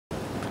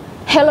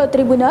Hello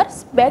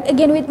Tribuners, back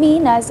again with me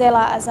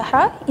Nazela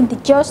Azahra in the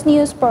Just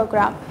News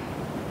program.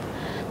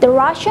 The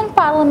Russian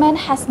parliament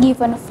has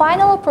given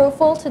final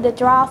approval to the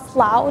draft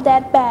law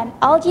that banned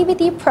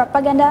LGBT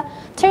propaganda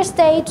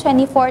Thursday,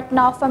 24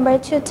 November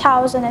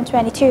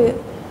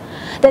 2022.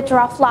 The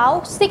draft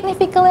law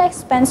significantly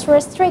expands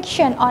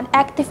restriction on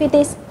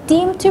activities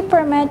deemed to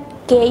promote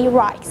gay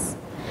rights.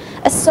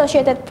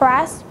 Associated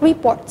Press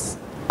reports.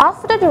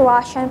 After the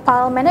Russian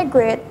parliament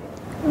agreed,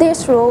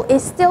 this rule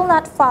is still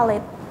not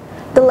valid.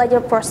 The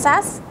legal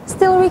process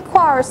still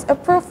requires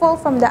approval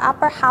from the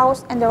upper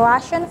house and the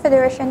Russian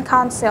Federation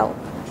Council.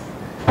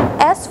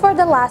 As for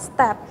the last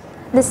step,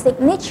 the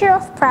signature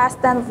of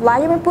President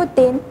Vladimir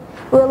Putin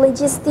will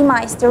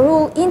legitimize the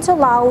rule into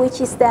law,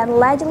 which is then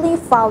legally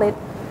valid.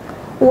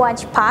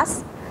 Once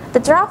passed, the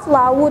draft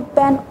law would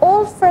ban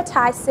all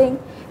advertising,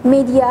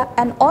 media,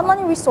 and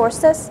online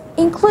resources,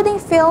 including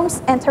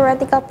films and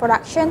theatrical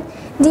production,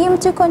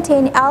 deemed to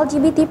contain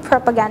LGBT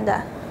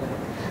propaganda.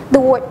 The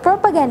word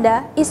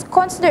propaganda is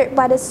considered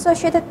by the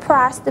Associated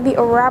Press to be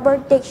a rubber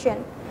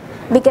diction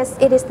because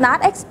it is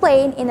not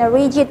explained in a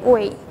rigid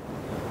way.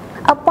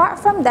 Apart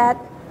from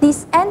that,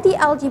 this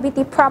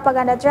anti-LGBT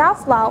propaganda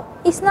draft law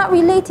is not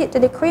related to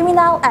the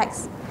criminal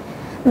acts.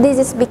 This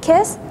is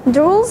because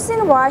the rules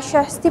in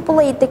Russia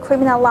stipulate the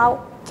criminal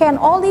law can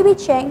only be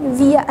changed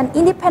via an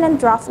independent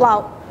draft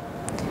law.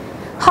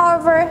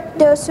 However,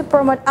 those who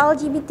promote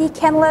LGBT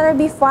can later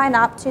be fined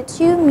up to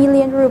 2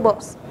 million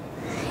rubles.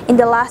 In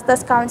the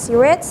latest currency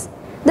rates,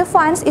 the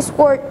fine is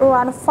worth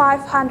around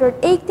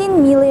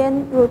 518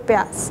 million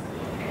rupees.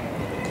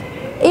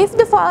 If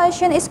the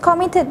violation is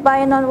committed by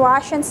a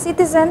non-Russian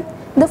citizen,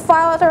 the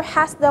violator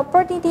has the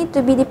opportunity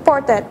to be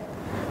deported.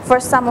 For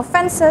some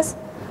offenses,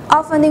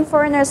 offending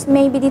foreigners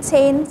may be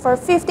detained for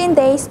 15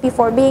 days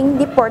before being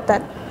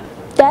deported.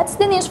 That's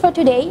the news for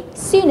today.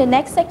 See you in the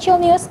next sexual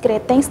news.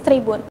 Great thanks,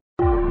 Tribun.